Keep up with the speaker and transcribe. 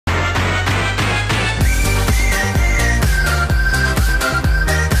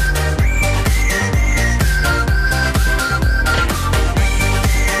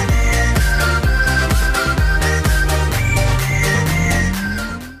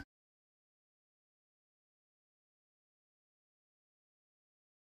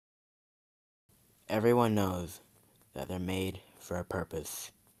Everyone knows that they're made for a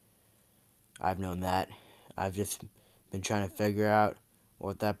purpose. I've known that. I've just been trying to figure out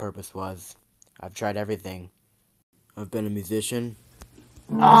what that purpose was. I've tried everything. I've been a musician.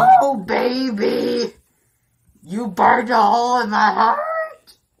 Oh, baby! You burned a hole in my heart!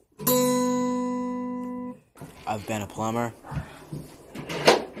 I've been a plumber.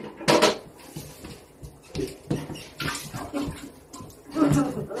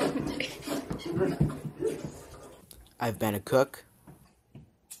 I've been a cook.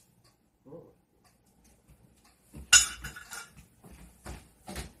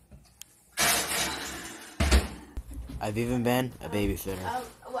 I've even been a babysitter.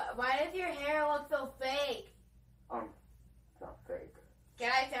 Why does your hair look so fake? It's not fake.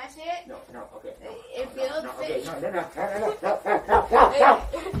 Can I touch it? No, okay. It feels fake. No.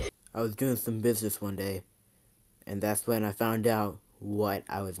 I was doing some business one day, and that's when I found out what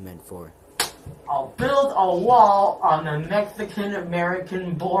I was meant for. I'll build a wall on the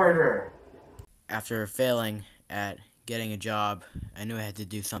Mexican-American border. After failing at getting a job, I knew I had to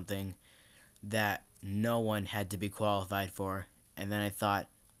do something that no one had to be qualified for. And then I thought,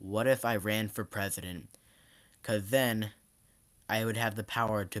 what if I ran for president? Because then I would have the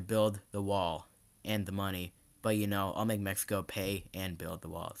power to build the wall and the money. But, I'll make Mexico pay and build the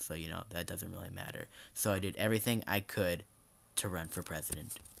wall. So, that doesn't really matter. So I did everything I could to run for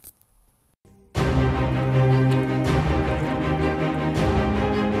president.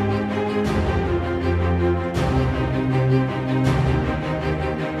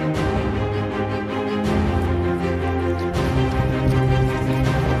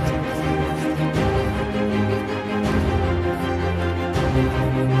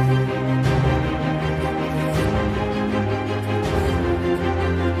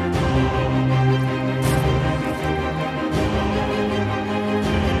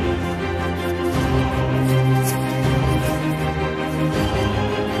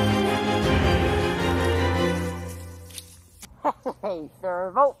 Hey,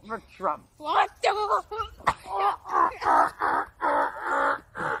 sir, vote for Trump. What the?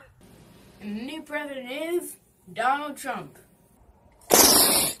 And the new president is Donald Trump.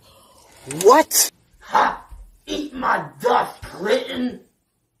 What? Ha! Eat my dust, Clinton!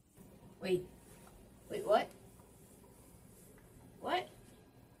 Wait, what? What?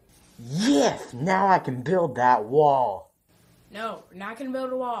 Yes, now I can build that wall. No, we're not gonna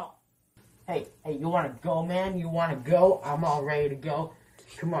build a wall. Hey, you wanna go, man? You wanna go? I'm all ready to go.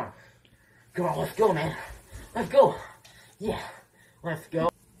 Come on, let's go, man. Let's go. Yeah, let's go.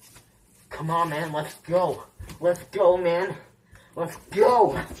 Come on, man, let's go. Let's go, man. Let's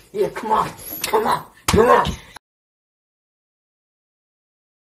go. Yeah, come on.